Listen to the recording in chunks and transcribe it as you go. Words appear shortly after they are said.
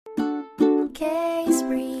case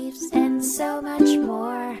briefs, and so much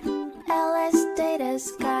more.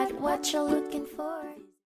 LSData's got what you're looking for.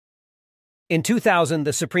 In 2000,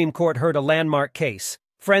 the Supreme Court heard a landmark case,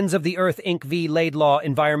 Friends of the Earth Inc. v. Laidlaw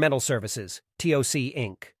Environmental Services, TOC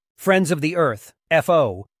Inc. Friends of the Earth,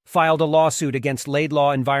 FO, filed a lawsuit against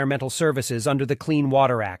Laidlaw Environmental Services under the Clean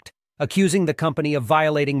Water Act, accusing the company of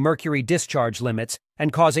violating mercury discharge limits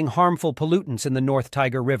and causing harmful pollutants in the North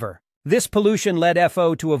Tyger River. This pollution led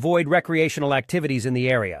FO to avoid recreational activities in the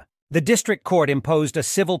area. The district court imposed a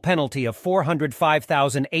civil penalty of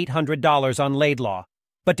 $405,800 on Laidlaw,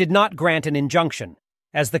 but did not grant an injunction,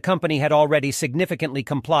 as the company had already significantly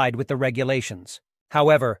complied with the regulations.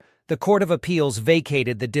 However, the Court of Appeals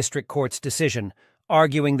vacated the district court's decision,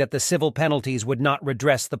 arguing that the civil penalties would not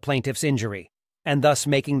redress the plaintiff's injury, and thus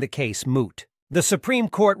making the case moot. The Supreme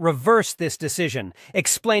Court reversed this decision,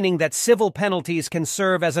 explaining that civil penalties can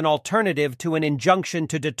serve as an alternative to an injunction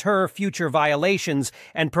to deter future violations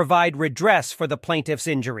and provide redress for the plaintiff's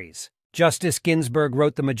injuries. Justice Ginsburg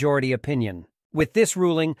wrote the majority opinion. With this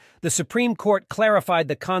ruling, the Supreme Court clarified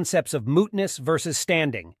the concepts of mootness versus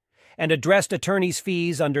standing, and addressed attorneys'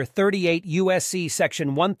 fees under 38 U.S.C.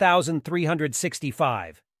 Section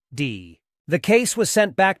 1365 D. The case was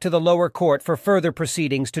sent back to the lower court for further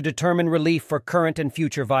proceedings to determine relief for current and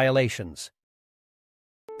future violations.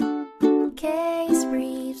 Case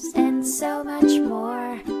briefs, and so much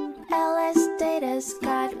more. LSData's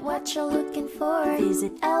got what you're looking for.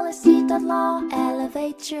 Visit lsd.law,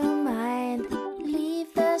 elevate your mind.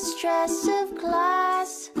 Leave the stress of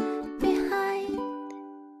class.